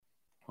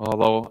Well,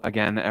 hello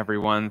again,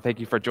 everyone. Thank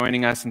you for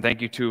joining us, and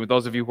thank you to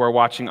those of you who are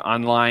watching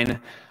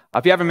online.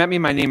 If you haven't met me,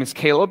 my name is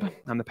Caleb.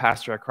 I'm the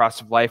pastor at Cross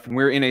of Life, and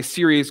we're in a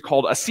series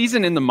called A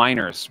Season in the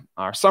Minors.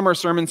 Our summer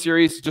sermon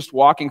series, just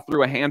walking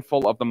through a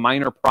handful of the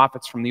minor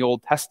prophets from the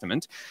Old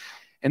Testament.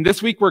 And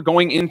this week, we're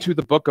going into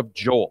the book of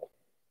Joel.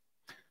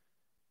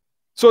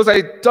 So as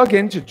I dug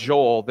into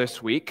Joel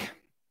this week,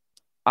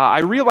 I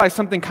realized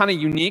something kind of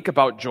unique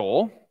about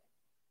Joel.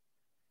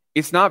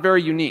 It's not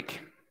very unique.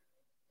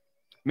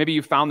 Maybe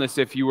you found this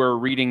if you were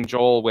reading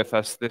Joel with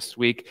us this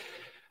week.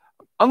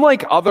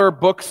 Unlike other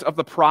books of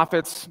the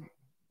prophets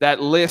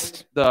that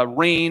list the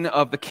reign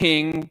of the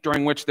king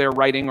during which they're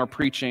writing or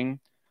preaching,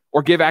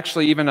 or give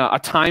actually even a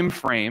time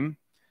frame,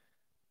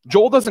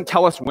 Joel doesn't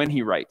tell us when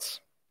he writes.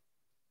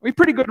 We have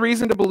pretty good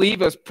reason to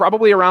believe it was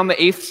probably around the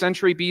 8th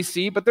century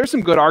BC, but there's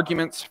some good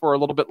arguments for a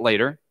little bit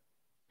later.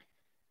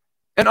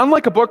 And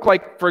unlike a book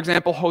like, for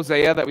example,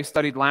 Hosea that we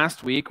studied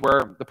last week,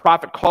 where the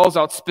prophet calls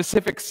out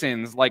specific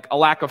sins like a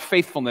lack of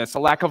faithfulness, a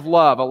lack of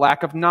love, a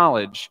lack of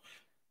knowledge,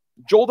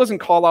 Joel doesn't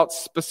call out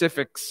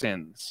specific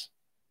sins.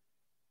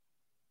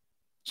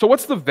 So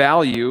what's the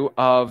value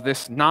of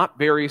this not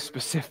very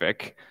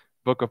specific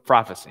book of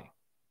prophecy?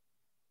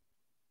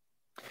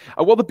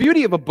 Well, the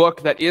beauty of a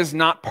book that is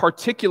not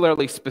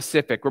particularly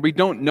specific, where we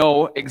don't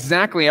know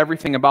exactly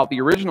everything about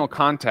the original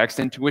context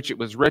into which it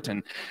was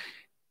written,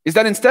 is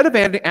that instead of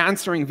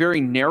answering very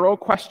narrow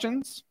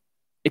questions,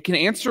 it can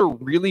answer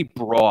really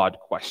broad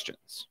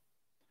questions.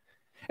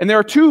 And there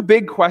are two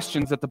big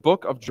questions that the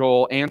book of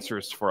Joel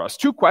answers for us.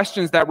 Two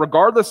questions that,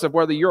 regardless of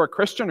whether you're a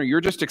Christian or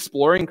you're just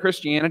exploring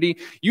Christianity,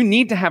 you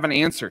need to have an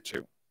answer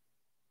to.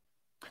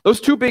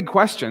 Those two big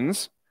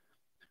questions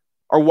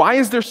are, why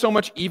is there so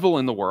much evil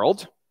in the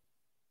world?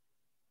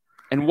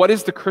 And what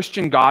is the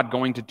Christian God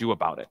going to do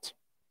about it?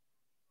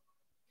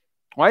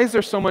 Why is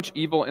there so much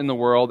evil in the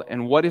world,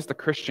 and what is the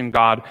Christian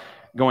God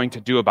going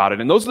to do about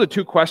it? And those are the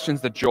two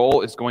questions that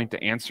Joel is going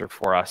to answer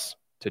for us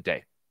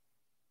today.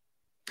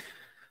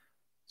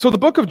 So the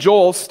book of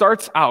Joel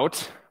starts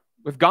out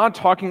with God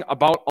talking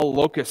about a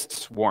locust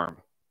swarm.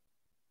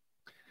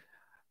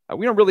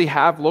 We don't really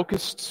have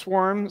locust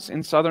swarms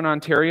in southern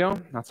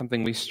Ontario, not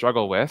something we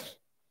struggle with.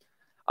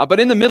 But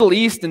in the Middle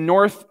East and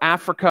North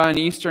Africa and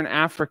Eastern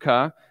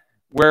Africa,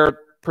 where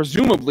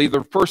presumably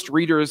the first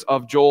readers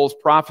of Joel's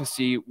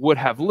prophecy would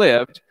have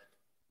lived,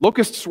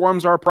 locust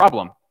swarms are a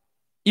problem.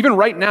 Even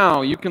right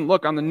now, you can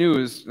look on the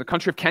news, the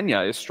country of Kenya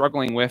is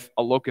struggling with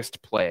a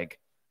locust plague.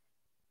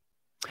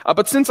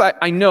 But since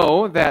I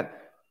know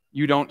that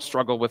you don't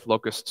struggle with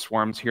locust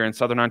swarms here in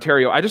southern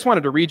Ontario, I just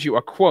wanted to read you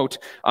a quote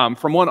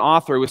from one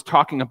author who was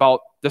talking about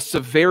the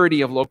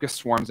severity of locust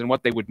swarms and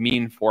what they would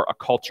mean for a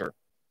culture.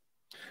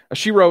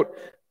 She wrote,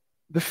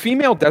 "The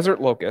female desert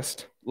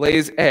locust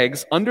lays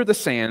eggs under the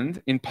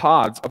sand in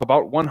pods of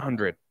about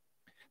 100.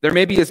 There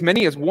may be as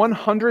many as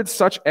 100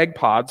 such egg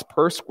pods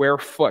per square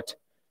foot.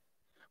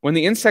 When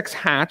the insects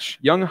hatch,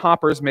 young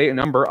hoppers may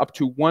number up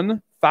to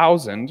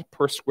 1,000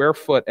 per square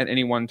foot at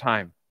any one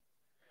time.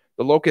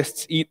 The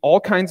locusts eat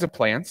all kinds of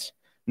plants,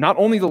 not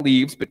only the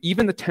leaves, but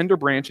even the tender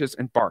branches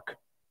and bark.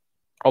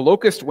 A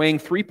locust weighing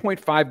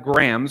 3.5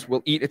 grams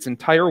will eat its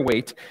entire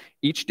weight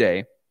each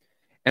day,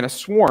 and a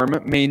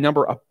swarm may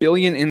number 1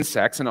 billion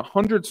insects, and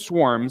 100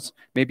 swarms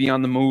may be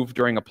on the move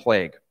during a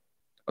plague.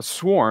 A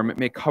swarm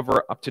may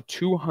cover up to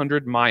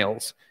 200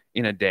 miles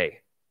in a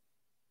day."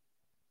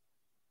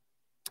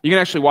 You can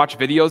actually watch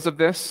videos of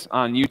this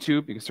on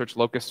YouTube. You can search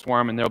locust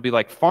swarm, and there'll be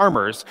like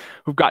farmers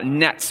who've got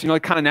nets, the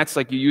kind of nets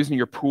like you use in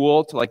your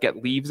pool to like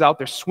get leaves out.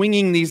 They're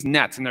swinging these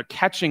nets, and they're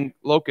catching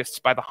locusts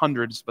by the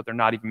hundreds, but they're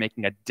not even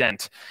making a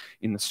dent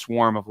in the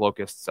swarm of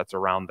locusts that's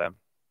around them.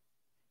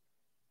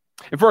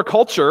 And for a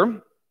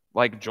culture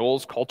like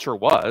Joel's culture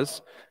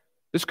was,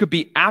 this could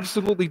be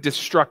absolutely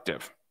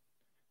destructive.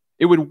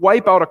 It would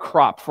wipe out a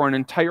crop for an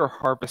entire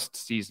harvest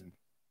season.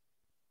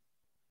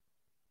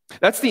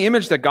 That's the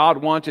image that God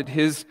wanted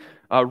his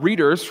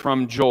readers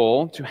from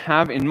Joel to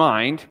have in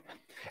mind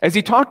as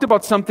he talked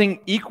about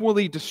something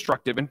equally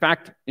destructive, in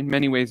fact, in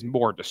many ways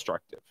more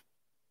destructive.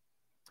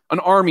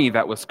 An army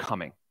that was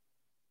coming.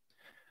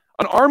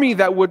 An army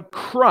that would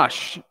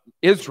crush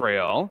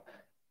Israel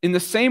in the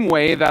same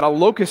way that a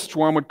locust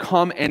swarm would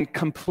come and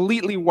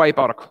completely wipe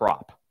out a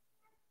crop.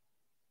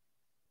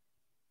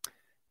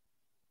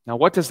 Now,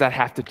 what does that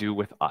have to do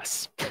with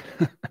us?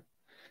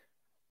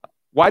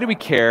 Why do we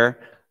care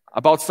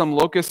about some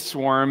locust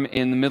swarm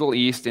in the Middle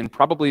East in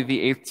probably the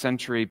 8th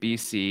century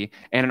BC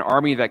and an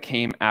army that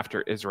came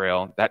after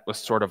Israel that was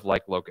sort of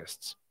like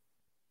locusts?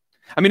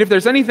 I mean, if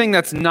there's anything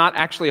that's not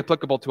actually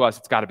applicable to us,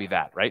 it's got to be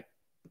that, right?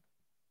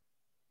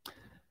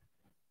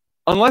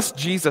 Unless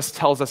Jesus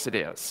tells us it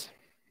is.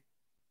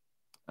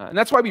 And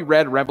that's why we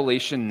read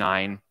Revelation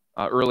 9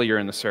 earlier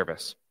in the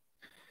service.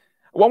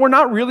 Well, we're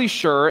not really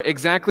sure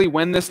exactly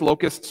when this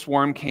locust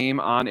swarm came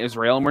on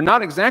Israel, and we're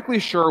not exactly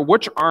sure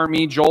which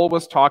army Joel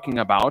was talking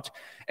about,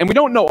 and we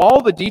don't know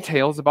all the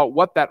details about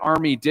what that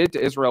army did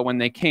to Israel when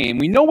they came.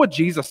 We know what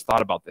Jesus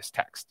thought about this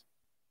text.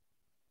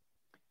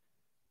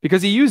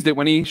 because he used it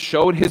when he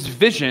showed his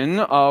vision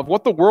of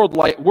what the world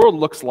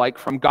looks like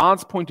from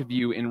God's point of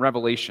view in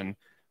Revelation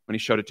when he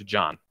showed it to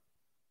John.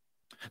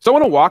 So I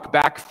want to walk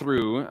back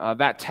through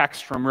that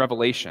text from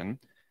Revelation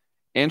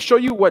and show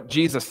you what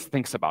Jesus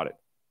thinks about it.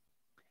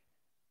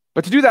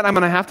 But to do that, I'm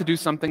going to have to do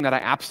something that I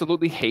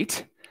absolutely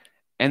hate,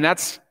 and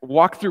that's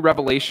walk through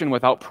Revelation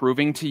without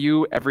proving to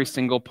you every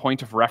single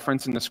point of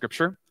reference in the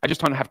scripture. I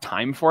just don't have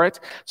time for it.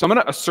 So I'm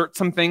going to assert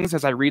some things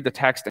as I read the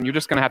text, and you're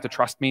just going to have to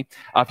trust me.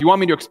 If you want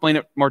me to explain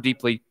it more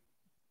deeply,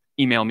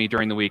 email me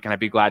during the week, and I'd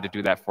be glad to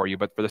do that for you.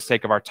 But for the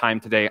sake of our time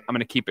today, I'm going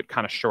to keep it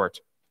kind of short.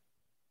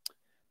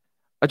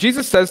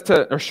 Jesus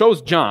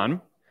shows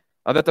John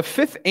that the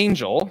fifth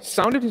angel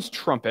sounded his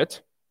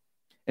trumpet,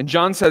 and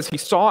John says he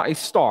saw a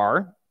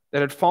star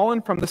that had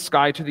fallen from the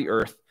sky to the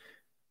earth.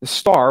 The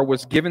star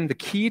was given the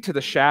key to the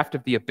shaft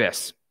of the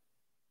abyss.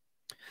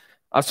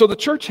 So the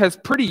church has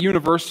pretty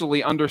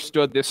universally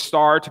understood this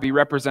star to be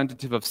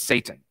representative of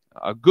Satan,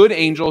 a good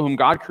angel whom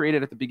God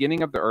created at the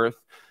beginning of the earth,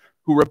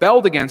 who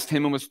rebelled against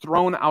him and was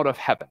thrown out of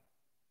heaven.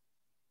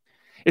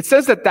 It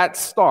says that that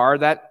star,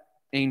 that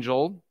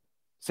angel,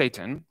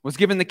 Satan, was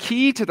given the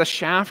key to the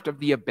shaft of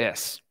the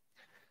abyss.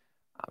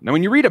 Now,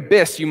 when you read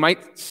abyss, you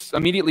might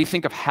immediately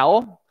think of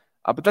hell,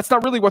 but that's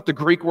not really what the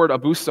Greek word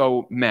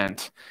abuso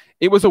meant.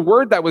 It was a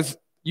word that was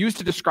used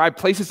to describe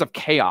places of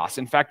chaos.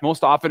 In fact,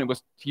 most often it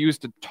was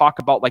used to talk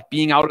about like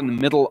being out in the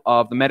middle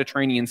of the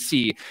Mediterranean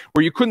Sea,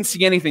 where you couldn't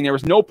see anything. There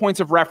was no points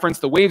of reference.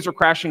 The waves were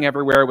crashing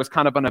everywhere. It was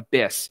kind of an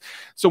abyss.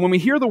 So when we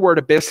hear the word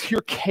abyss,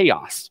 hear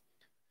chaos.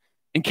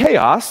 And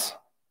chaos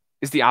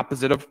is the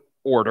opposite of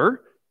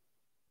order.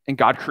 And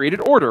God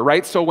created order,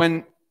 right? So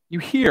when you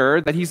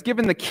hear that he's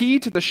given the key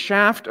to the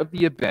shaft of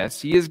the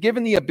abyss, he is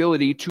given the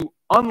ability to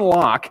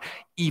unlock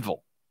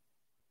evil,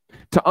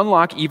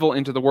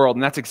 into the world.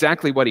 And that's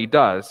exactly what he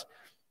does.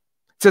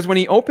 It says, when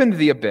he opened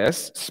the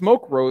abyss,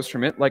 smoke rose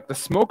from it like the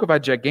smoke of a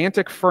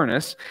gigantic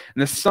furnace,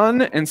 and the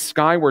sun and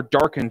sky were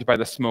darkened by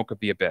the smoke of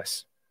the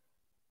abyss.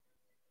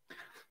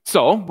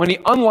 So when he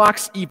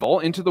unlocks evil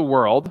into the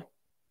world,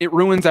 it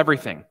ruins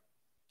everything.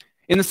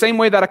 In the same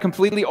way that a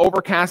completely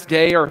overcast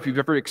day, or if you've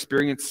ever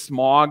experienced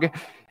smog,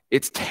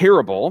 it's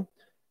terrible.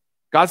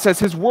 God says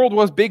his world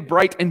was big,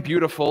 bright, and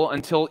beautiful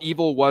until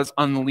evil was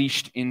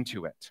unleashed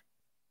into it.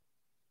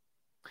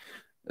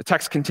 The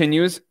text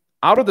continues,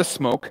 out of the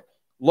smoke,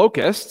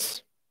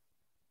 locusts,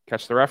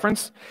 catch the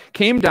reference,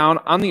 came down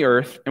on the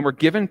earth and were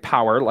given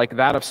power like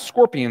that of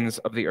scorpions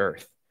of the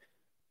earth.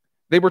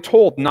 They were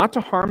told not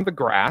to harm the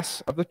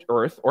grass of the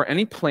earth or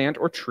any plant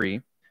or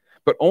tree,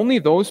 but only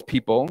those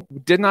people who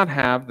did not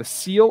have the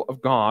seal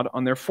of God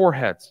on their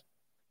foreheads.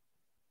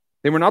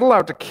 They were not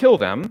allowed to kill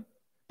them,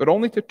 but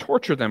only to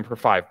torture them for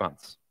 5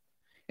 months.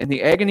 And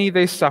the agony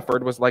they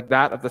suffered was like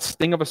that of the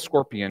sting of a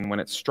scorpion when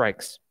it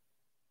strikes.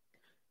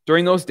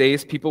 During those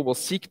days, people will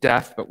seek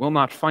death, but will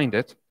not find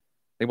it.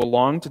 They will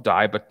long to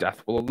die, but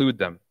death will elude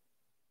them.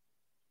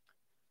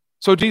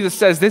 So Jesus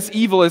says this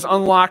evil is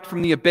unlocked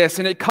from the abyss,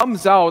 and it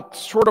comes out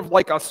sort of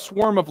like a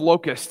swarm of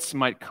locusts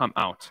might come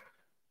out.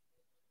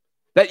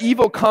 That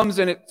evil comes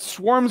and it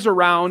swarms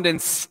around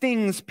and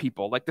stings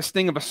people like the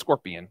sting of a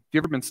scorpion. If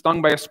you've ever been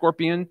stung by a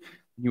scorpion,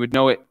 you would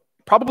know it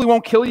probably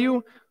won't kill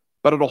you,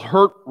 but it'll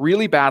hurt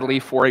really badly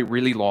for a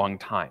really long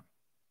time.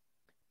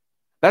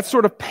 That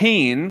sort of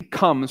pain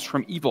comes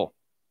from evil,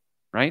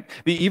 right?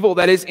 The evil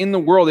that is in the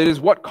world, it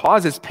is what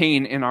causes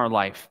pain in our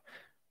life.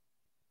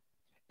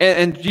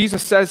 And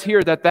Jesus says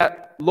here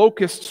that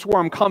locust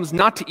swarm comes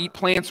not to eat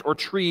plants or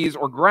trees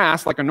or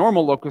grass like a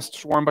normal locust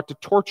swarm, but to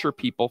torture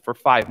people for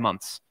 5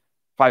 months.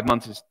 5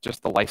 months is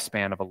just the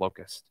lifespan of a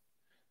locust.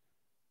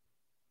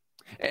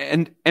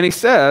 And he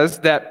says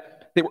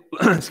that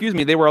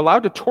they were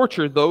allowed to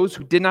torture those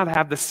who did not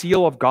have the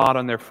seal of God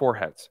on their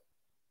foreheads.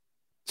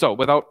 So,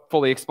 without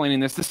fully explaining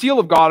this, the seal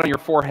of God on your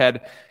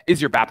forehead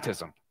is your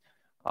baptism.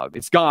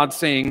 It's God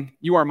saying,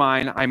 "You are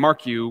mine. I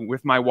mark you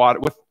with my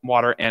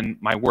water and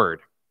my word."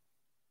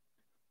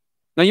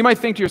 Now, you might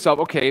think to yourself,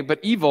 "Okay, but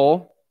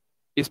evil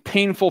is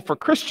painful for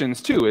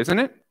Christians too, isn't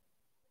it?"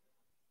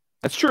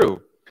 That's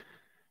true.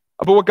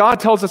 But what God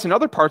tells us in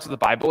other parts of the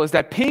Bible is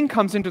that pain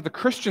comes into the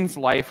Christian's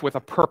life with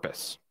a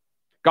purpose.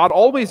 God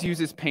always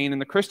uses pain in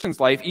the Christian's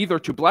life either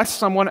to bless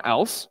someone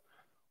else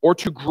or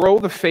to grow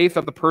the faith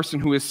of the person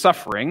who is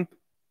suffering,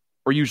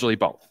 or usually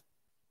both.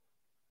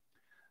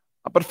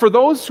 But for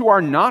those who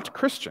are not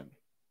Christian,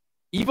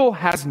 evil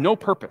has no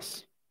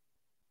purpose.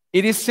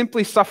 It is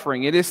simply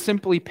suffering. It is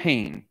simply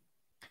pain.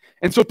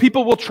 And so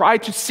people will try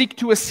to seek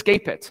to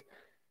escape it.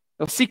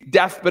 They'll seek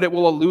death, but it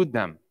will elude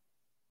them,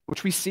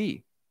 which we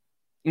see.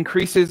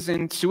 Increases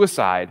in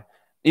suicide,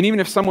 and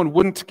even if someone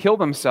wouldn't kill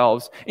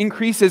themselves,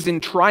 increases in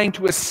trying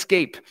to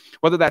escape,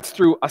 whether that's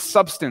through a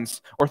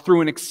substance or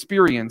through an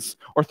experience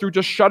or through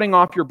just shutting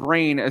off your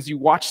brain as you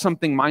watch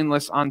something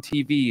mindless on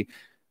TV.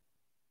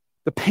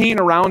 The pain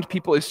around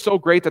people is so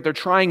great that they're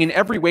trying in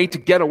every way to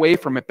get away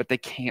from it, but they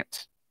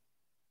can't.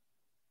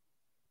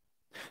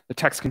 The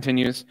text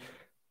continues,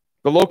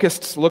 the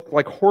locusts looked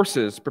like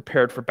horses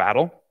prepared for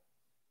battle.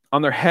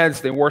 On their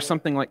heads, they wore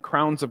something like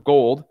crowns of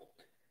gold.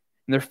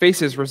 and their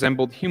faces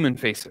resembled human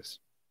faces.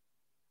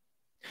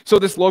 So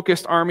this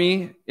locust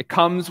army, it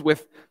comes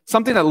with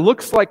something that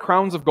looks like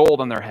crowns of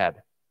gold on their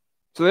head.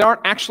 So they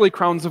aren't actually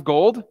crowns of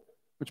gold,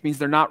 which means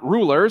they're not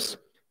rulers,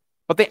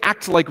 but they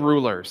act like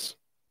rulers.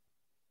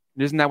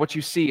 And isn't that what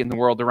you see in the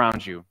world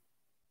around you?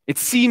 It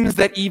seems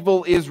that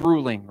evil is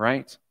ruling,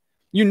 right?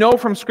 You know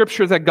from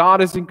Scripture that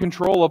God is in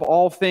control of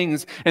all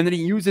things and that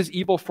he uses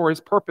evil for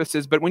his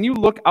purposes. But when you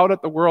look out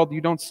at the world,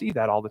 you don't see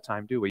that all the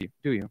time, do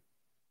you?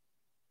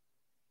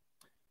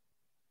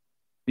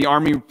 The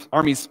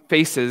army's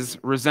faces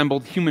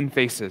resembled human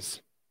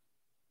faces.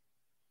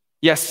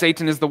 Yes,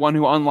 Satan is the one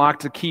who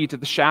unlocked the key to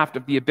the shaft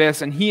of the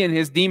abyss, and he and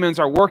his demons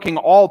are working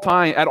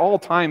at all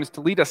times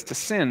to lead us to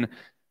sin.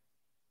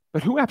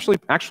 But who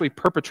actually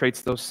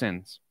perpetrates those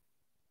sins?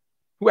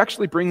 Who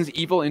actually brings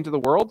evil into the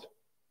world?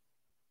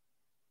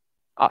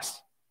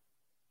 Us.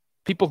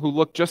 People who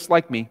look just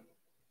like me.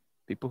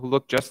 People who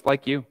look just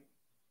like you.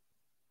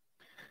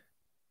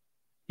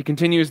 He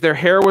continues, their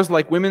hair was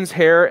like women's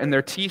hair and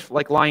their teeth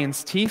like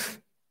lions' teeth.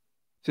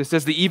 So it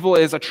says the evil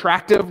is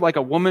attractive like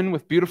a woman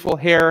with beautiful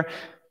hair,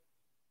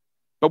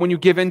 but when you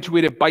give into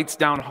it, it bites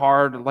down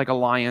hard like a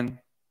lion.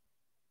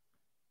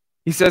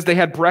 He says they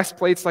had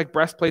breastplates like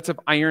breastplates of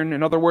iron.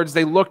 In other words,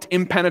 they looked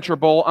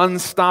impenetrable,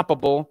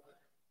 unstoppable.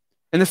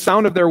 And the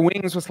sound of their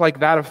wings was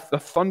like that of the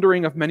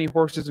thundering of many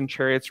horses and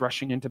chariots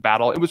rushing into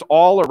battle. It was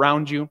all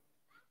around you.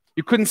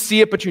 You couldn't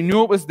see it, but you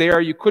knew it was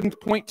there. You couldn't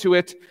point to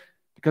it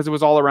because it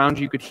was all around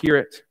you. You could hear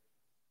it.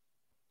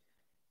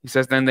 He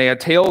says, then they had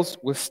tails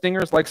with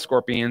stingers like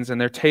scorpions, and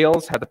their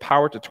tails had the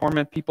power to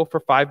torment people for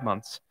 5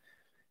 months.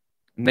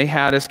 And they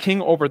had as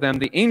king over them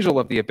the angel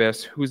of the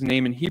abyss, whose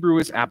name in Hebrew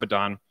is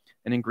Abaddon,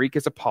 and in Greek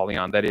is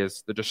Apollyon, that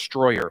is, the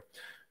destroyer,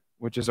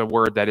 which is a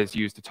word that is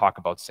used to talk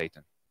about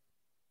Satan.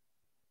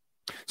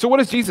 So what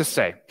does Jesus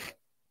say? It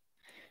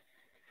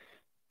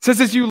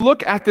says, as you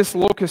look at this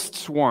locust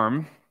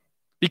swarm,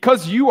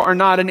 because you are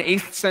not an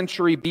 8th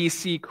century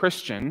BC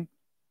Christian,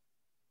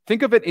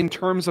 think of it in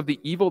terms of the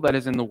evil that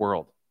is in the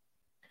world.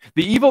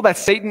 The evil that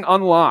Satan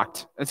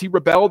unlocked as he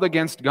rebelled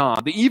against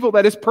God. The evil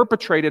that is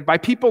perpetrated by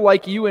people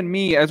like you and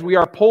me as we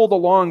are pulled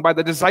along by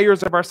the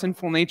desires of our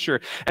sinful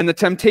nature and the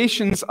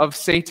temptations of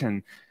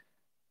Satan.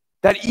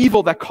 That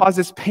evil that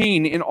causes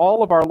pain in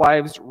all of our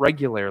lives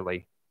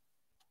regularly.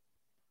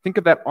 Think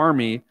of that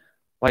army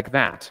like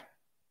that.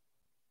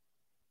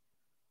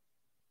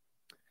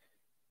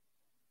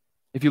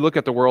 If you look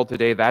at the world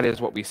today, that is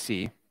what we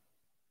see.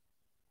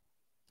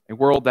 A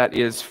world that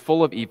is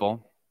full of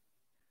evil,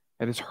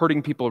 that is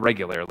hurting people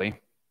regularly.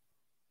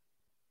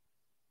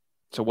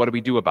 So what do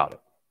we do about it?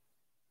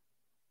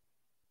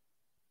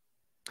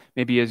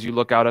 Maybe as you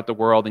look out at the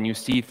world and you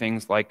see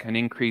things like an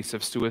increase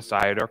of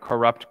suicide or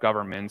corrupt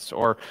governments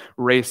or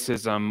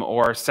racism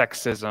or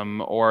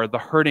sexism or the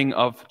hurting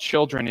of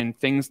children in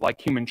things like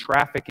human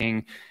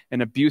trafficking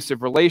and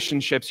abusive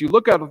relationships, you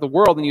look out at the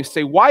world and you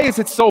say, why is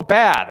it so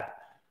bad?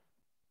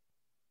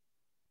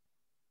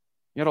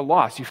 You're at a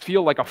loss. You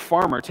feel like a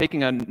farmer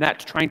taking a net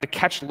trying to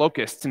catch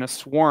locusts in a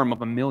swarm of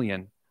 1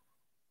 million.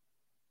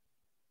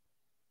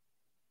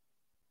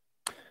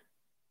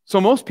 So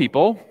most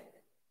people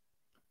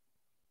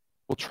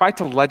will try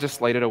to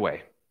legislate it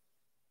away.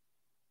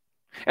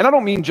 And I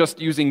don't mean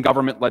just using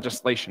government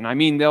legislation. I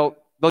mean they'll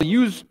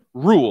use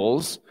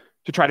rules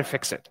to try to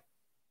fix it.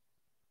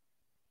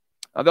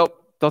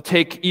 They'll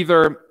take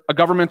either a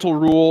governmental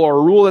rule or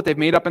a rule that they've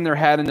made up in their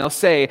head, and they'll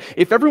say,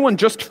 if everyone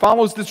just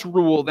follows this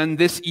rule, then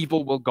this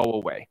evil will go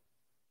away.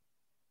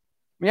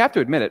 We have to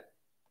admit it.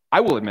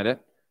 I will admit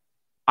it.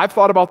 I've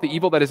thought about the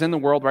evil that is in the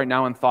world right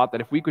now and thought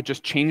that if we could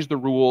just change the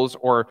rules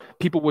or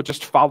people would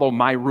just follow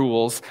my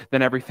rules,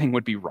 then everything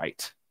would be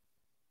right.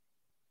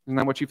 Isn't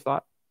that what you've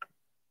thought?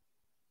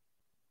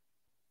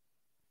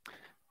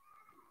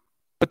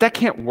 But that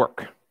can't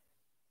work.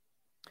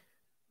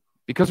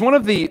 Because one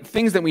of the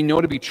things that we know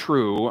to be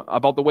true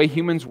about the way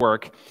humans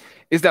work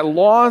is that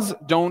laws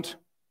don't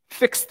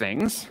fix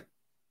things.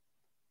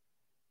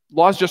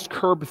 Laws just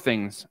curb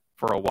things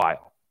for a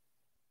while.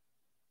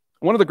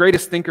 One of the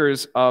greatest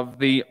thinkers of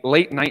the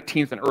late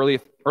 19th and early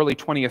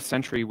 20th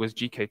century was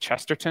G.K.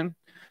 Chesterton.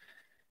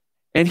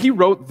 And he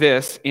wrote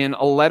this in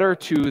a letter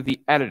to the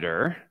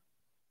editor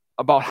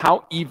about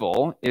how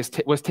evil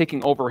was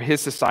taking over his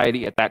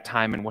society at that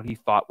time and what he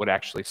thought would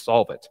actually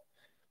solve it.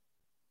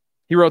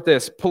 He wrote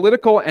this,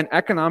 political and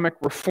economic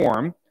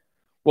reform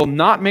will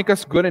not make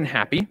us good and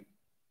happy,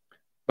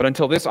 but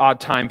until this odd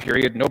time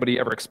period, nobody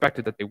ever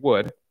expected that they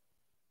would.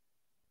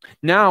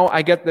 Now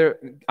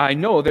I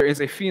know there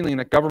is a feeling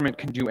that government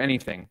can do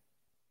anything.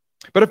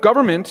 But if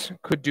government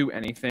could do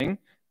anything,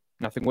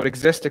 nothing would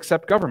exist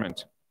except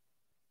government.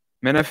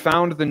 Men have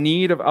found the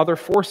need of other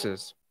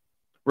forces.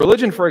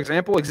 Religion, for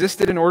example,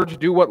 existed in order to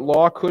do what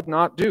law could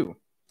not do,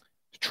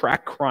 to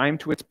track crime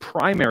to its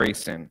primary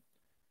sin,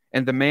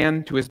 and the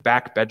man to his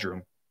back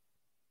bedroom.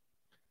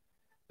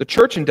 The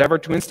church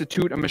endeavored to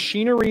institute a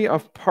machinery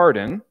of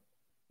pardon.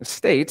 The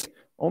state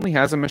only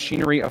has a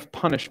machinery of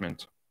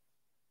punishment.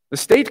 The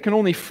state can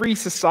only free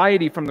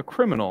society from the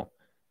criminal.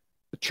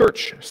 The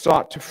church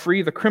sought to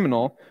free the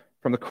criminal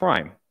from the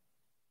crime.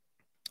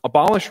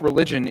 Abolish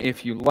religion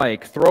if you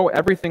like, throw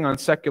everything on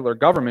secular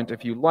government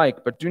if you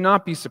like, but do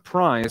not be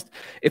surprised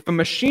if a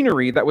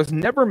machinery that was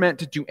never meant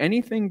to do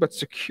anything but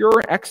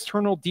secure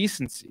external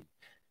decency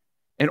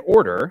and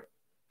order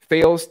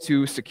fails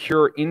to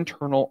secure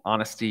internal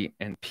honesty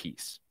and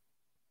peace.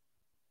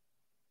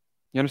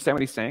 You understand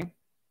what he's saying?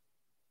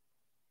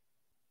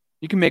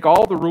 You can make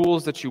all the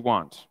rules that you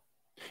want.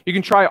 You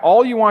can try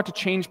all you want to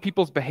change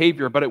people's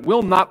behavior, but it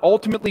will not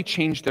ultimately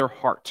change their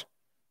heart.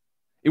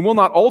 It will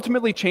not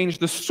ultimately change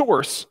the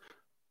source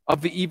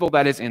of the evil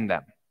that is in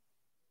them.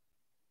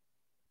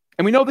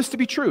 And we know this to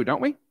be true,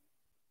 don't we?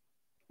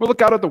 We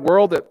look out at the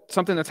world at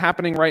something that's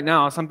happening right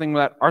now, something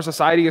that our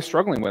society is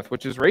struggling with,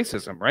 which is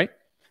racism, right?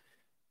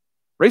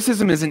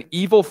 Racism is an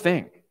evil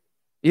thing.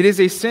 It is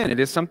a sin. It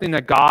is something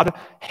that God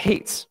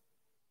hates.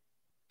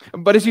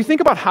 But as you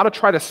think about how to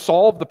try to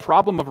solve the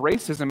problem of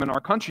racism in our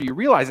country, you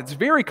realize it's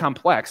very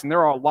complex, and there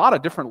are a lot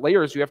of different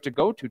layers you have to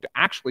go to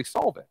actually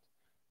solve it.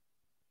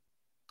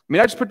 I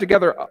just put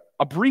together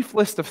a brief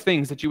list of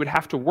things that you would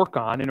have to work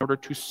on in order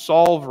to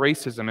solve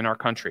racism in our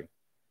country.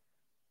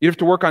 You'd have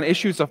to work on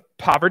issues of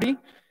poverty,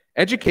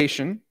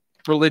 education,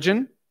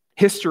 religion,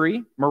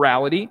 history,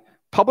 morality,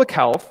 public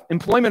health,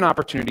 employment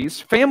opportunities,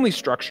 family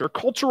structure,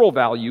 cultural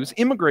values,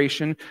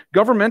 immigration,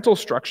 governmental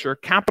structure,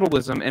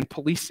 capitalism, and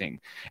policing.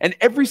 And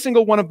every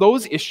single one of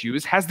those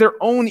issues has their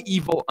own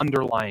evil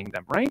underlying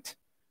them, right?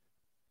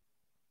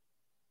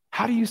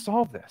 How do you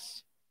solve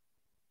this?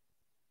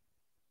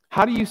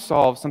 How do you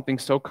solve something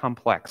so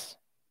complex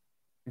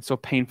and so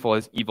painful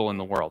as evil in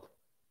the world?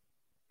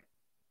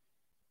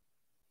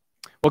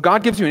 Well,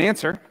 God gives you an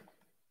answer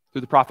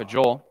through the prophet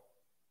Joel.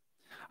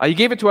 He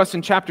gave it to us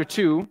in chapter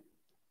 2.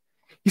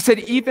 He said,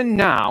 "Even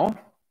now,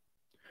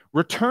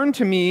 return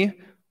to me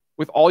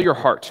with all your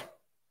heart,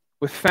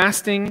 with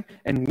fasting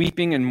and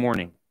weeping and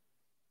mourning."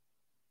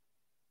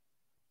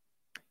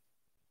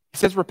 He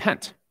says,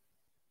 repent.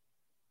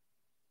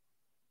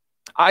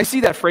 I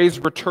see that phrase,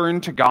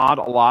 return to God,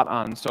 a lot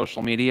on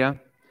social media.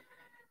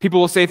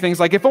 People will say things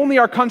like, if only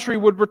our country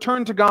would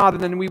return to God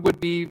and then we would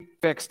be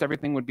fixed,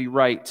 everything would be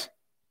right.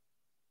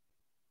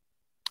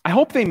 I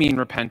hope they mean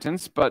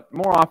repentance, but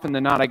more often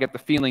than not, I get the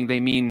feeling they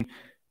mean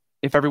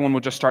if everyone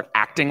would just start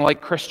acting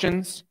like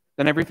Christians,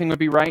 then everything would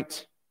be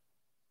right.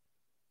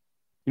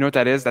 You know what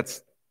that is?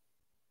 That's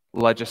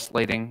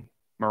legislating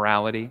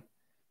morality.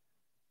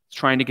 It's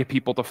trying to get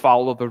people to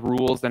follow the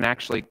rules than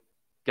actually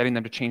getting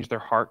them to change their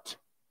heart.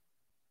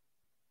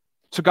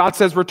 So God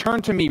says,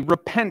 return to me,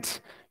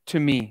 repent to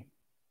me.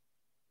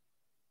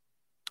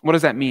 What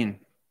does that mean?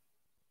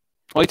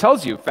 Well, he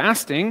tells you,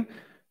 fasting,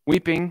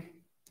 weeping,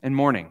 and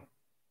mourning.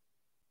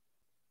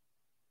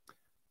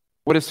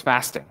 What is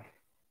fasting?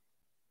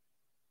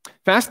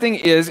 Fasting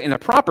is, in a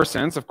proper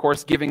sense, of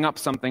course, giving up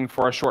something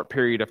for a short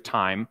period of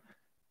time.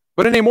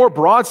 But in a more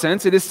broad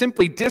sense, it is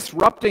simply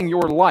disrupting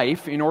your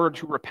life in order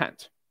to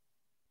repent.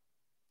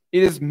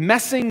 It is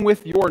messing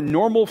with your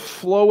normal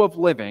flow of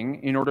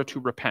living in order to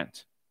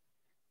repent.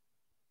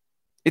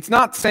 It's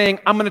not saying,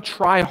 I'm going to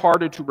try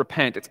harder to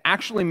repent. It's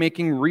actually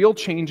making real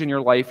change in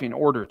your life in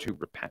order to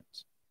repent.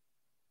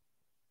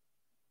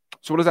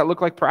 So what does that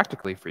look like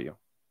practically for you?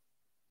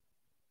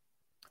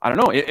 I don't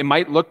know. It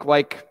might look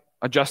like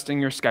adjusting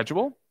your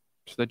schedule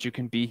so that you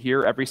can be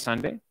here every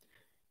Sunday.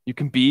 You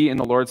can be in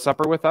the Lord's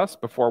Supper with us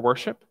before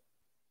worship.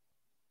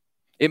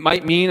 It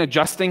might mean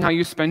adjusting how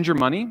you spend your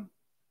money so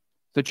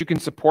that you can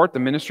support the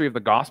ministry of the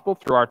gospel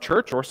through our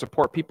church or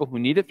support people who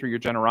need it through your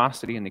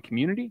generosity in the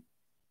community.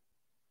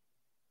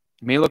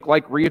 It may look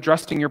like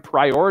readjusting your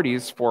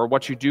priorities for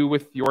what you do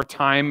with your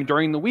time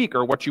during the week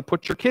or what you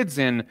put your kids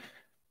in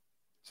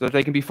so that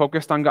they can be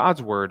focused on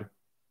God's word.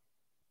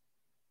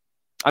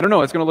 I don't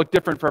know. It's going to look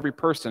different for every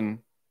person.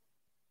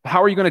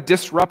 How are you going to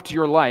disrupt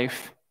your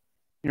life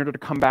in order to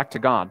come back to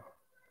God?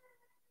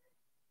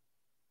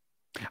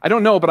 I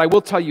don't know, but I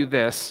will tell you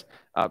this.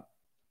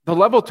 The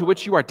level to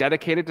which you are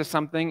dedicated to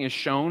something is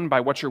shown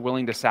by what you're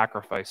willing to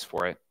sacrifice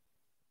for it.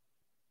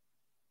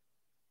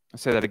 I'll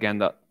say that again.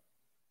 The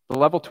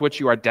level to which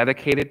you are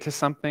dedicated to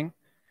something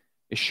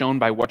is shown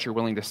by what you're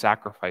willing to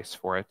sacrifice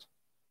for it.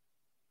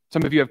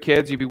 Some of you have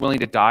kids, you'd be willing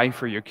to die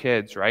for your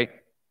kids, right?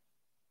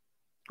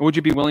 What would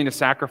you be willing to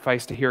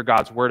sacrifice to hear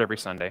God's word every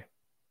Sunday?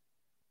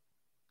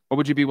 What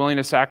would you be willing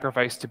to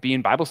sacrifice to be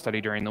in Bible study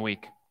during the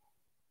week?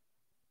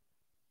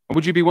 What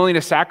would you be willing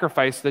to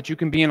sacrifice so that you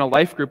can be in a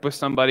life group with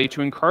somebody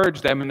to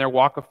encourage them in their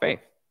walk of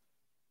faith?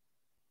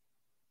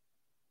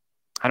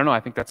 I don't know. I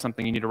think that's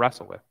something you need to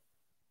wrestle with.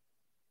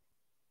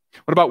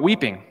 What about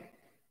weeping?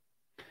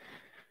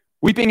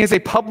 Weeping is a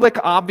public,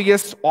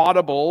 obvious,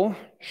 audible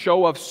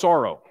show of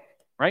sorrow,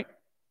 right?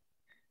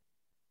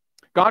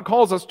 God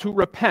calls us to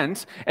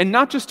repent, and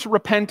not just to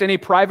repent in a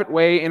private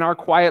way in our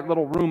quiet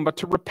little room, but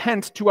to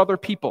repent to other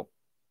people.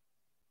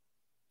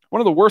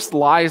 One of the worst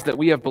lies that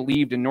we have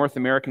believed in North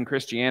American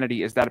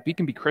Christianity is that we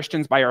can be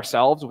Christians by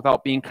ourselves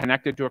without being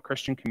connected to a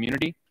Christian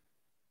community.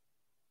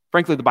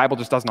 Frankly, the Bible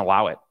just doesn't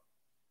allow it.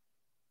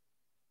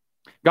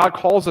 God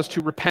calls us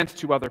to repent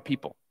to other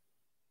people.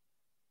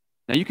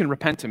 Now, you can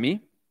repent to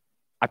me.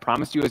 I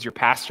promise you, as your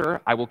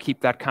pastor, I will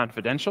keep that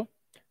confidential.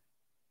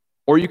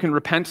 Or you can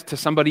repent to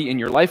somebody in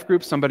your life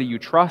group, somebody you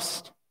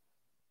trust,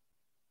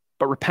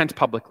 but repent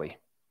publicly.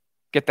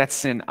 Get that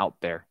sin out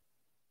there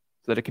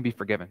so that it can be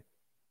forgiven.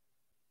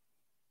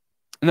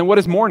 And then what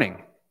is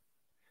mourning?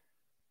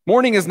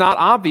 Mourning is not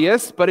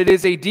obvious, but it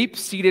is a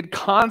deep-seated,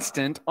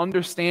 constant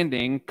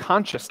understanding,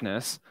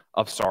 consciousness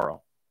of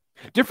sorrow.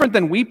 Different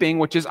than weeping,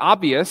 which is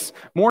obvious,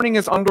 mourning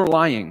is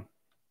underlying.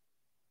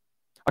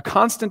 A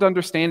constant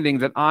understanding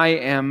that I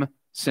am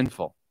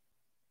sinful.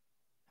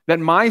 That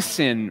my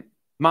sin,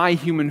 my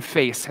human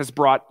face, has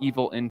brought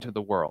evil into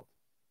the world.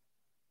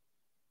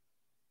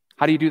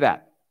 How do you do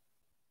that?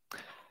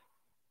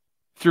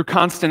 Through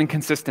constant and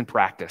consistent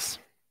practice.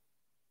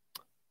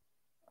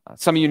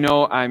 Some of you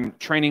know I'm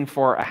training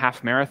for a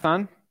half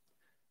marathon.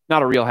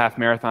 Not a real half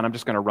marathon. I'm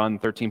just going to run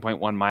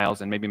 13.1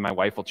 miles, and maybe my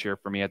wife will cheer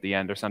for me at the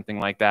end or something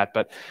like that.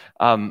 But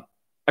I've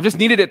just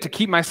needed it to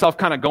keep myself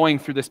kind of going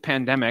through this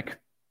pandemic.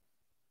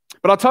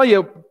 But I'll tell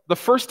you, the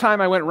first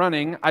time I went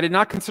running, I did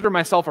not consider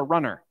myself a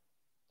runner.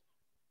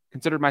 I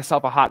considered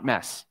myself a hot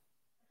mess.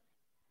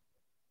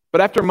 But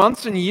after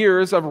months and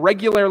years of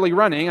regularly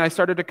running, I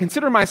started to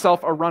consider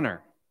myself a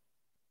runner.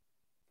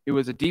 It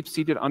was a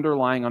deep-seated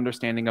underlying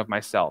understanding of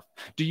myself.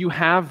 Do you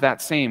have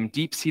that same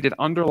deep-seated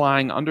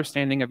underlying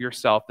understanding of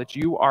yourself that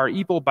you are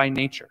evil by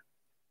nature?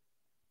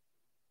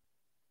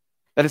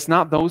 That it's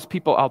not those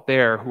people out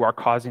there who are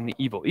causing the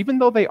evil. Even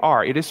though they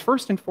are, it is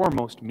first and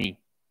foremost me.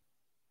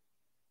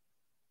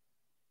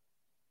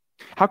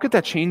 How could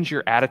that change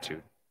your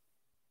attitude?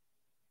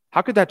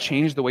 How could that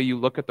change the way you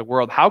look at the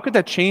world? How could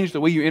that change the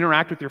way you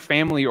interact with your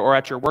family or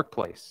at your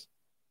workplace?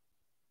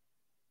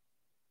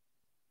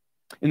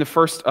 In the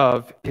first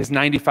of his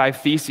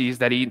 95 Theses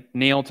that he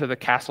nailed to the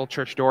castle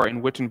church door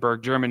in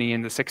Wittenberg, Germany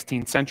in the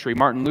 16th century,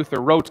 Martin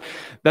Luther wrote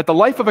that the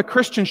life of a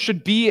Christian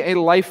should be a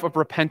life of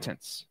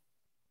repentance.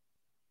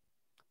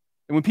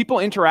 And when people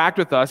interact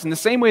with us, in the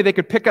same way they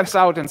could pick us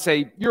out and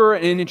say, you're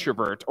an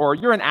introvert, or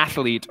you're an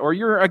athlete, or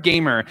you're a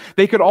gamer,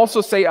 they could also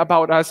say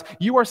about us,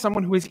 you are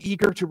someone who is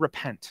eager to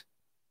repent.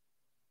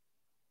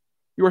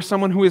 You are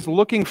someone who is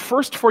looking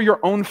first for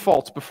your own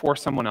fault before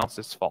someone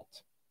else's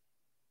fault.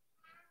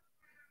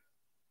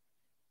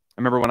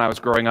 I remember when I was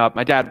growing up,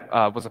 my dad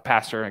was a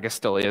pastor, I guess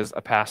still is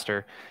a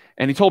pastor,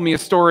 and he told me a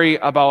story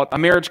about a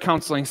marriage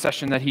counseling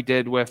session that he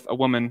did with a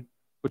woman,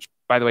 which,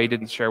 by the way, he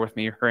didn't share with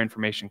me her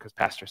information because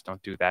pastors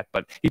don't do that,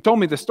 but he told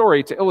me the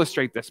story to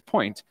illustrate this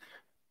point.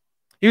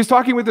 He was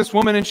talking with this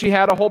woman, and she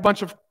had a whole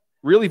bunch of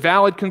really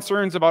valid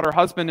concerns about her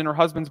husband and her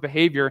husband's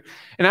behavior,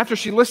 and after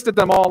she listed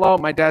them all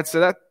out, my dad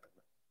said,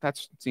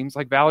 that seems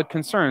like valid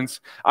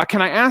concerns.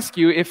 Can I ask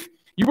you, if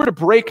you were to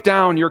break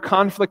down your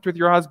conflict with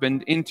your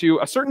husband into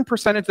a certain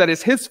percentage that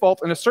is his fault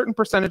and a certain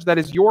percentage that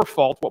is your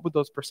fault, what would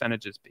those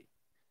percentages be?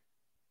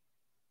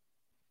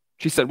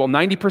 She said, well,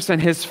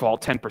 90% his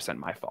fault, 10%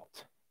 my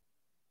fault.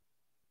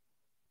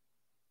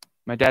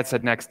 My dad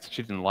said next,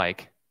 she didn't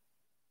like.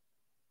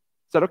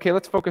 Said, okay,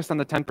 let's focus on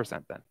the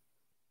 10% then.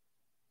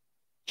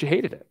 She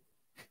hated it.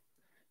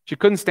 She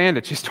couldn't stand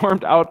it. She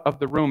stormed out of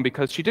the room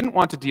because she didn't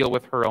want to deal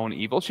with her own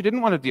evil. She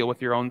didn't want to deal with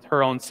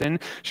her own sin.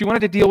 She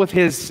wanted to deal with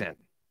his sin.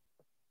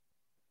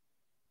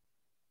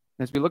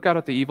 As we look out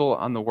at the evil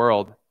on the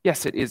world,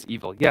 yes, it is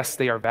evil. Yes,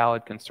 they are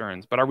valid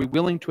concerns. But are we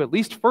willing to at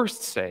least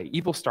first say,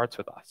 evil starts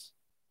with us?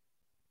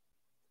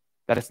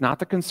 That it's not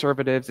the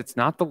conservatives, it's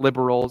not the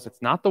liberals,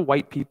 it's not the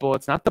white people,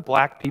 it's not the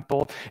black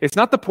people, it's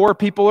not the poor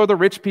people or the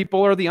rich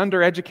people or the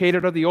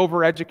undereducated or the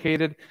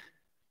overeducated.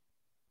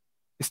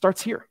 It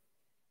starts here.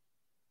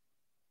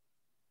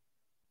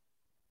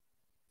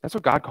 That's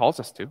what God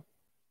calls us to.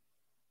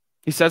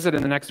 He says it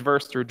in the next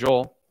verse through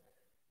Joel.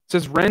 It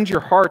says, rend your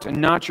heart and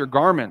not your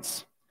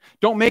garments.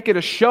 Don't make it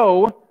a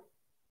show,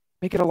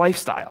 make it a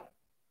lifestyle.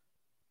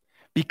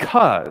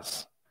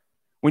 Because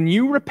when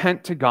you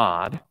repent to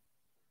God,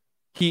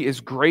 He is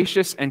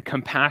gracious and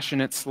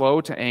compassionate, slow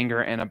to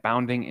anger, and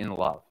abounding in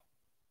love.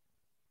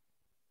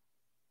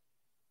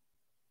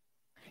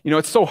 You know,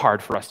 it's so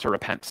hard for us to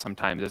repent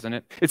sometimes, isn't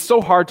it? It's so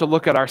hard to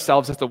look at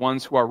ourselves as the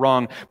ones who are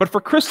wrong. But for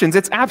Christians,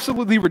 it's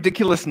absolutely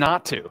ridiculous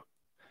not to.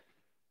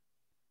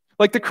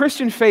 Like the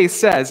Christian faith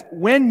says,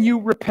 when you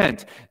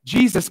repent,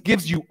 Jesus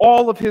gives you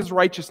all of His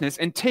righteousness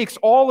and takes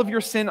all of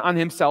your sin on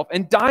Himself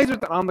and dies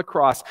with it on the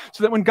cross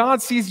so that when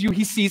God sees you,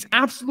 He sees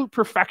absolute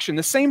perfection,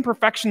 the same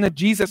perfection that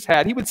Jesus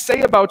had. He would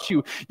say about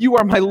you, you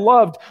are my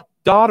loved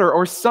daughter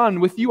or son.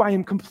 With you, I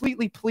am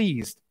completely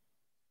pleased.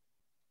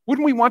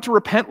 Wouldn't we want to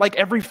repent like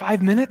every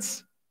 5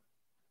 minutes?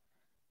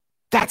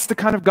 That's the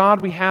kind of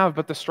God we have,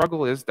 but the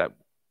struggle is that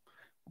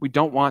we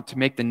don't want to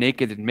make the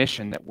naked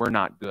admission that we're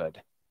not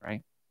good,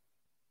 right?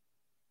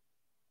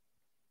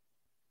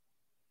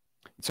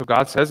 So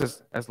God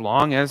says, as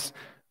long as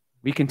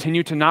we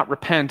continue to not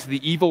repent,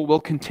 the evil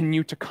will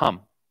continue to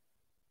come.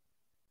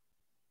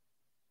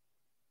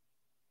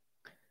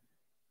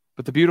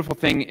 But the beautiful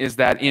thing is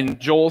that in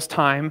Joel's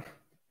time,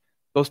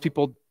 those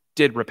people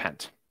did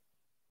repent.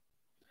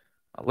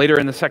 Later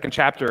in the second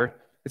chapter,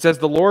 it says,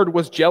 the Lord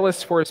was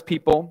jealous for His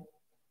people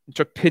and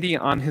took pity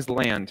on His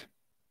land.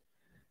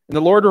 And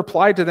the Lord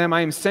replied to them,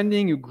 I am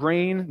sending you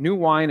grain, new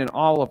wine, and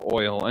olive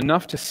oil,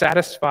 enough to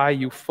satisfy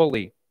you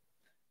fully.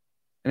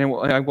 And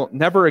I will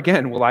never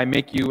again will I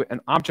make you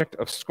an object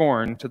of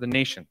scorn to the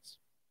nations.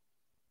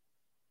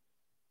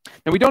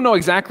 Now, we don't know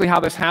exactly how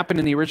this happened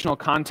in the original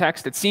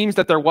context. It seems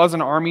that there was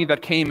an army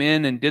that came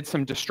in and did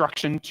some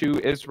destruction to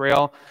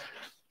Israel,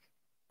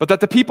 but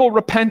that the people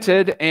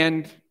repented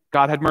and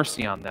God had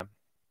mercy on them.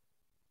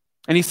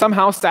 And he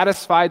somehow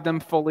satisfied them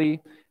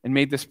fully and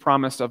made this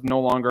promise of no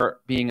longer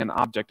being an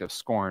object of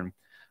scorn.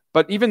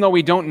 But even though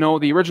we don't know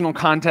the original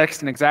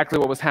context and exactly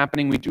what was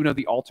happening, we do know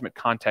the ultimate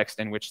context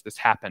in which this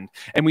happened.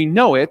 And we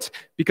know it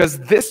because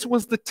this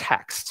was the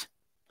text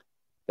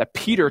that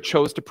Peter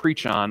chose to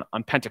preach on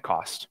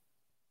Pentecost.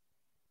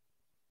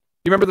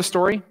 You remember the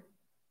story?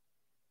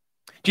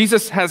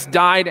 Jesus has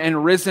died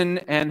and risen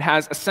and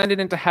has ascended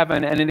into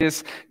heaven, and it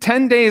is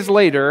 10 days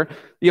later,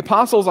 the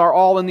apostles are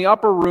all in the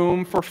upper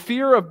room for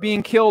fear of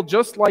being killed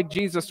just like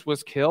Jesus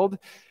was killed.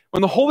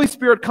 When the Holy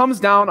Spirit comes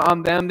down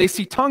on them, they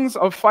see tongues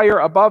of fire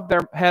above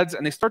their heads,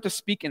 and they start to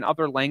speak in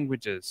other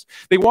languages.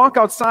 They walk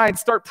outside,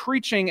 start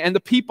preaching, and the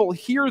people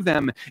hear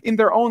them in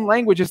their own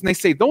languages, and they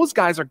say, those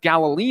guys are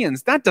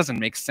Galileans. That doesn't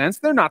make sense.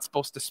 They're not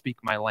supposed to speak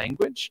my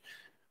language.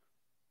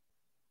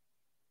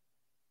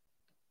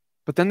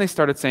 But then they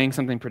started saying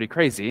something pretty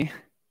crazy.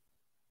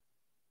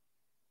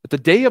 That the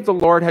day of the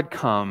Lord had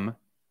come,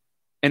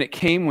 and it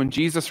came when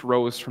Jesus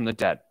rose from the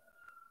dead.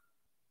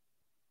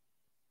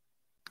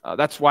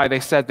 That's why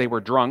they said they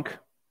were drunk. Do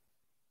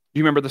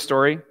you remember the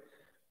story?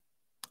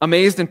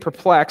 Amazed and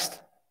perplexed,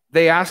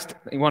 they asked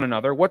one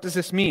another, what does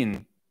this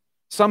mean?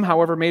 Some,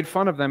 however, made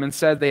fun of them and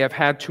said they have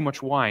had too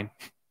much wine.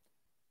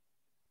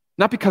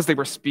 Not because they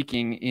were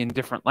speaking in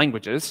different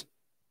languages.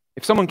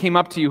 If someone came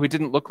up to you who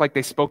didn't look like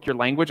they spoke your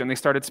language and they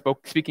started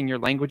speaking your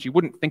language, you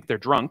wouldn't think they're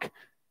drunk.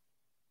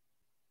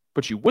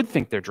 But you would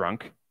think they're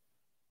drunk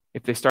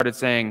if they started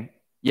saying,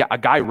 yeah, a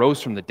guy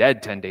rose from the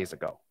dead 10 days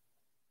ago.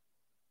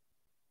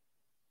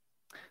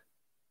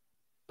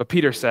 But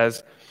Peter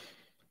says,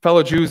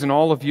 fellow Jews and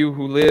all of you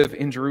who live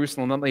in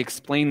Jerusalem, let me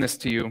explain this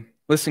to you.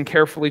 Listen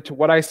carefully to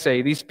what I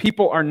say. These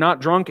people are not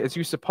drunk as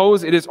you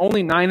suppose. It is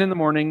only 9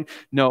 a.m.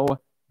 No,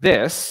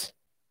 this,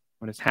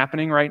 what is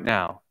happening right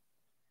now,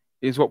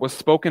 is what was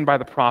spoken by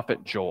the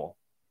prophet Joel.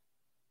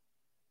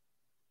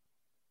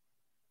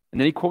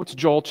 And then he quotes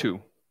Joel 2,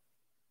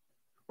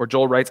 where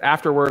Joel writes,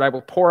 afterward, I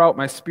will pour out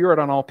my spirit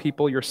on all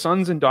people. Your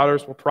sons and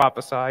daughters will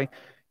prophesy.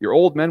 Your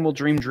old men will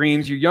dream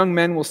dreams. Your young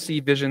men will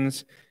see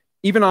visions.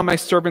 Even on my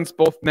servants,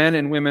 both men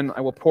and women,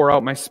 I will pour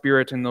out my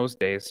spirit in those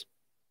days.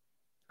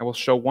 I will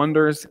show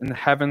wonders in the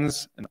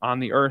heavens and on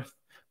the earth,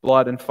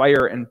 blood and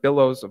fire and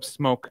billows of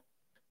smoke.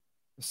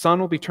 The sun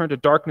will be turned to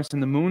darkness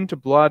and the moon to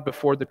blood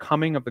before the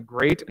coming of the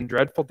great and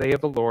dreadful day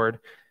of the Lord,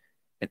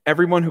 and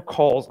everyone who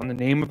calls on the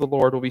name of the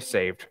Lord will be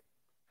saved.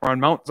 For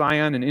on Mount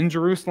Zion and in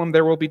Jerusalem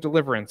there will be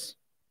deliverance,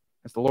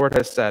 as the Lord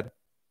has said,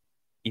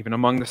 even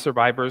among the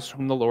survivors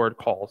whom the Lord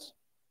calls.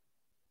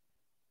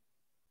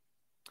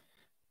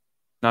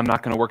 Now, I'm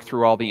not going to work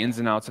through all the ins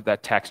and outs of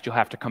that text. You'll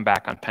have to come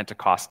back on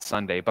Pentecost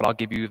Sunday, but I'll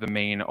give you the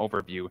main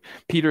overview.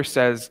 Peter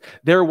says,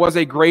 there was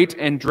a great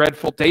and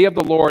dreadful day of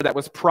the Lord that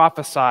was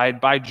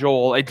prophesied by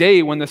Joel, a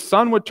day when the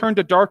sun would turn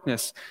to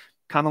darkness,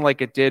 kind of like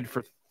it did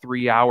for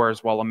 3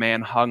 hours while a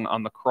man hung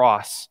on the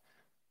cross.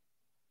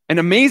 And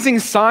amazing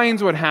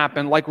signs would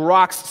happen, like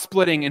rocks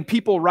splitting and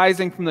people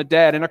rising from the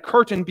dead and a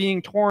curtain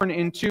being torn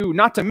in two,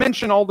 not to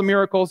mention all the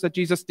miracles that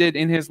Jesus did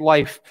in his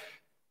life.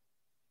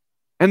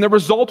 And the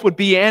result would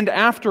be, and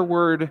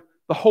afterward,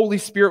 the Holy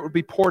Spirit would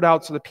be poured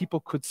out so that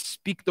people could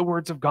speak the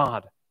words of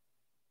God,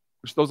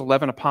 which those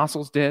 11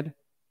 apostles did,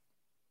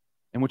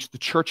 and which the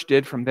church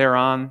did from there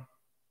on, and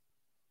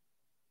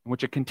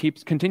which it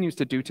continues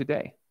to do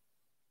today.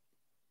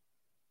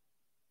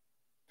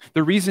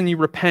 The reason you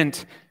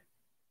repent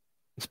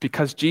is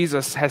because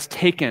Jesus has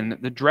taken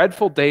the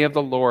dreadful day of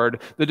the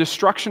Lord, the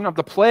destruction of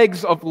the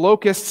plagues of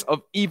locusts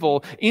of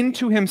evil,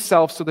 into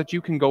himself so that you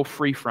can go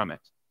free from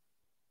it.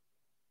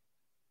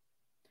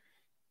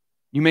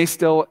 You may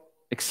still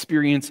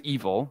experience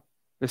evil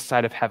this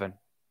side of heaven.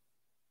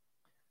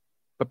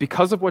 But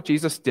because of what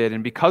Jesus did,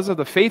 and because of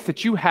the faith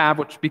that you have,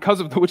 which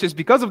is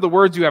because of the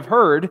words you have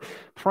heard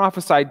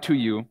prophesied to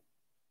you,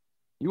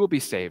 you will be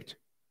saved.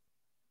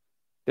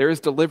 There is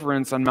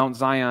deliverance on Mount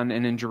Zion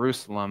and in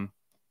Jerusalem.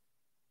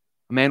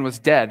 A man was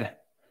dead,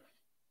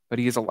 but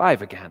he is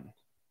alive again.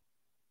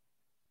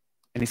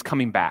 And he's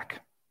coming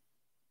back.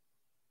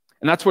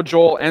 And that's what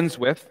Joel ends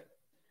with.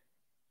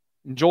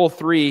 In Joel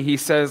 3, he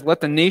says,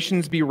 let the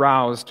nations be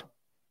roused.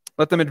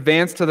 Let them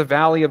advance to the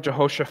valley of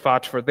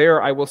Jehoshaphat, for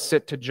there I will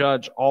sit to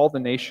judge all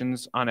the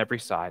nations on every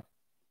side.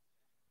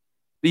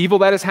 The evil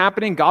that is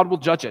happening, God will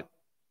judge it.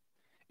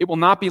 It will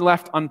not be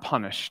left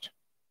unpunished.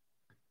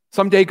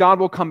 Someday God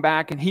will come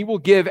back and he will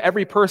give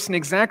every person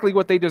exactly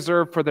what they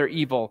deserve for their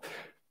evil,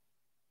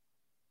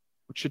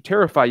 which should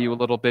terrify you a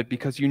little bit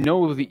because you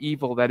know the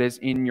evil that is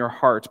in your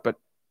heart. But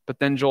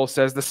then Joel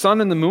says, the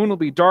sun and the moon will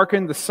be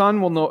darkened, stars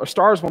will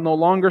no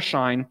longer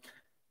shine,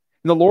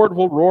 and the Lord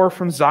will roar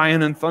from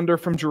Zion and thunder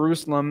from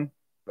Jerusalem.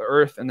 the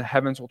earth and the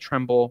heavens will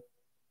tremble,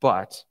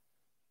 but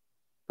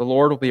the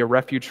Lord will be a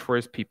refuge for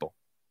his people,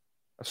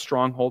 a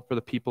stronghold for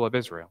the people of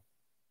Israel.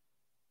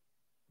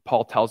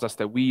 Paul tells us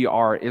that we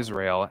are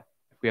Israel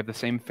if we have the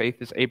same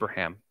faith as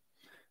Abraham,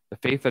 the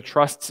faith that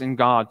trusts in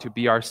God to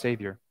be our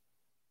Savior.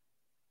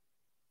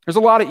 There's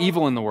a lot of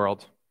evil in the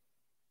world.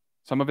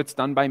 Some of it's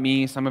done by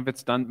me, some of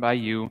it's done by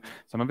you,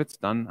 some of it's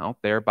done out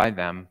there by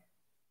them.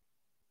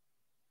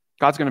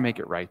 God's going to make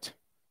it right.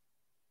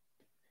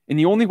 And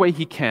the only way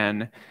he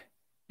can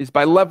is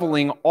by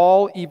leveling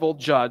all evil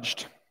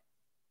judged,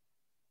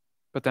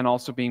 but then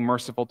also being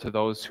merciful to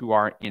those who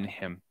are in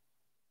him,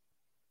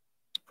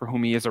 for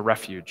whom he is a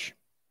refuge,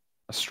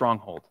 a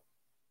stronghold.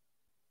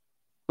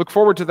 Look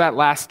forward to that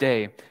last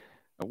day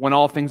when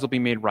all things will be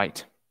made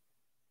right.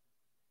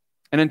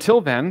 And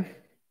until then,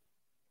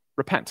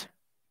 repent.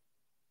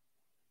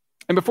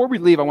 And before we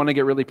leave, I want to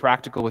get really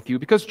practical with you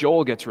because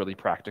Joel gets really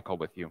practical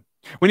with you.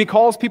 When he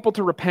calls people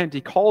to repent,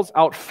 he calls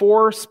out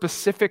 4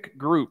 specific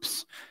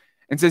groups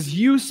and says,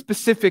 you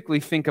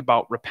specifically think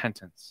about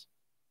repentance.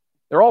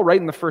 They're all right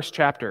in the first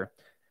chapter.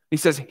 He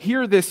says,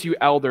 hear this, you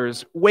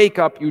elders, wake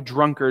up, you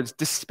drunkards,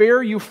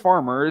 despair, you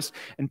farmers,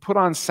 and put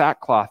on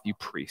sackcloth, you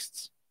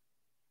priests.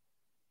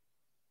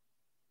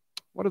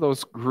 What do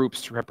those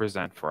groups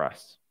represent for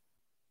us?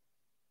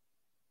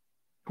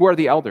 Who are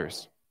the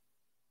elders?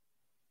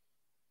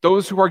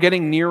 Those who are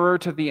getting nearer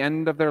to the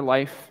end of their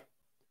life,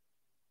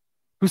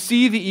 who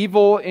see the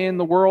evil in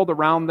the world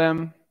around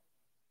them,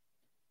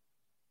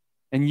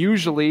 and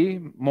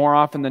usually, more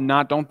often than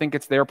not, don't think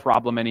it's their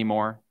problem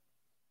anymore.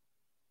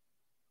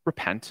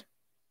 Repent.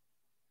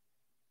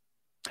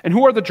 And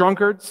who are the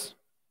drunkards?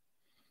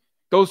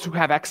 Those who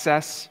have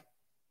excess,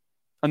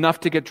 enough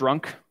to get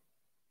drunk.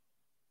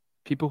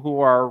 People who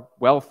are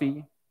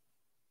wealthy.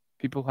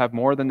 People who have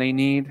more than they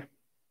need.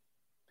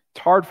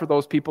 It's hard for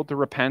those people to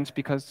repent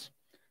because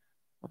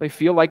they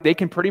feel like they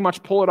can pretty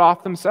much pull it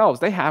off themselves.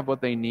 They have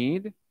what they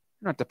need. They're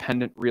not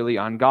dependent really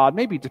on God.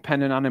 Maybe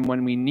dependent on him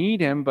when we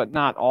need him, but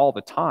not all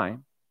the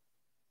time.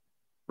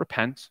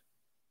 Repent.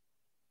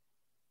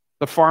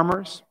 The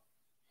farmers,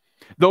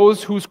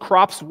 those whose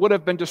crops would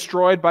have been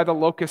destroyed by the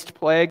locust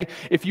plague,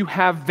 if you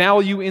have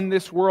value in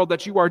this world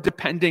that you are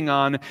depending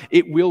on,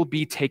 it will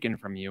be taken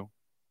from you.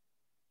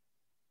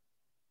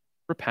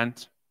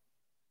 Repent.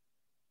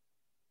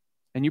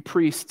 And you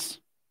priests,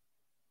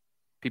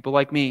 people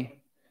like me,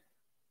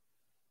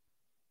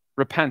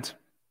 repent.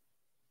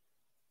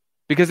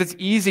 Because it's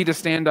easy to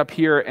stand up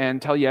here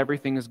and tell you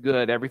everything is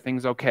good,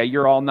 everything's okay,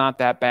 you're all not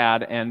that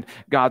bad, and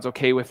God's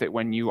okay with it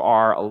when you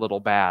are a little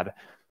bad.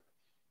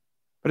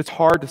 But it's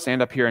hard to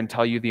stand up here and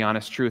tell you the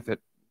honest truth that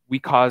we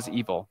cause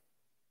evil.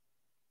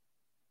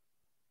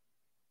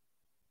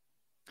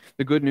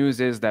 The good news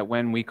is that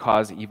when we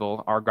cause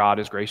evil, our God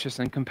is gracious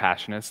and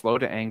compassionate, slow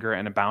to anger,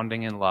 and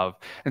abounding in love.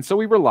 And so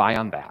we rely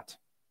on that.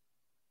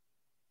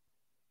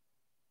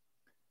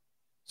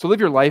 So live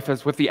your life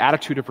as with the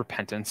attitude of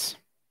repentance.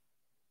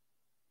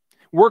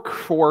 Work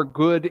for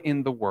good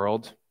in the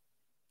world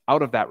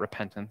out of that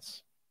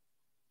repentance.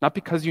 Not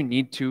because you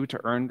need to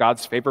earn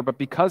God's favor, but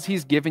because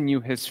he's given you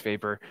his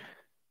favor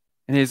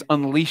and has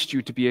unleashed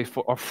you to be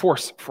a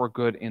force for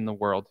good in the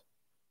world.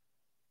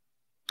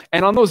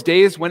 And on those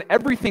days when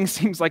everything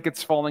seems like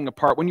it's falling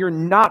apart, when you're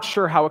not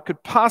sure how it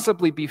could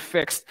possibly be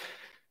fixed,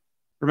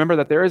 remember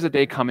that there is a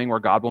day coming where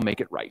God will make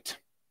it right.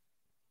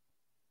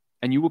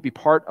 And you will be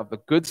part of the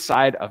good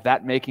side of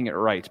that making it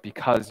right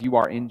because you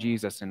are in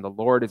Jesus and the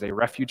Lord is a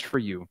refuge for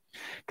you.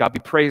 God be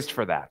praised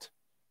for that.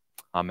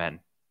 Amen.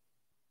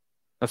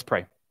 Let's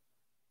pray.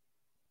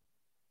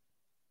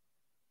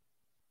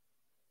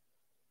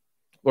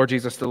 Lord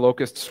Jesus, the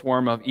locust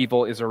swarm of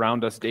evil is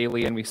around us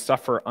daily and we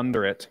suffer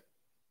under it.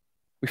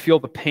 We feel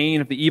the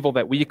pain of the evil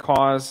that we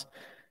cause,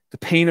 the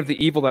pain of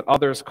the evil that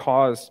others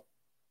cause.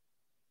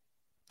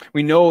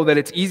 We know that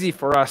it's easy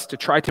for us to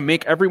try to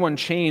make everyone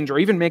change or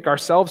even make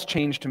ourselves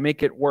change to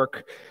make it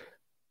work.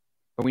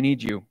 But we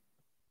need you.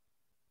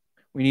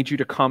 We need you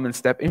to come and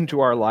step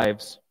into our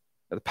lives.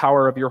 By the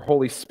power of your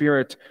Holy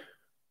Spirit,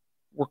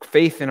 work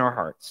faith in our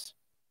hearts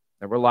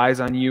that relies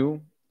on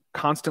you,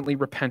 constantly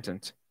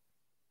repentant,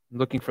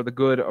 looking for the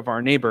good of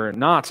our neighbor,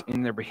 not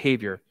in their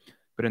behavior,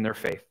 but in their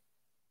faith.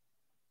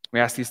 We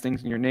ask these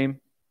things in your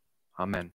name. Amen.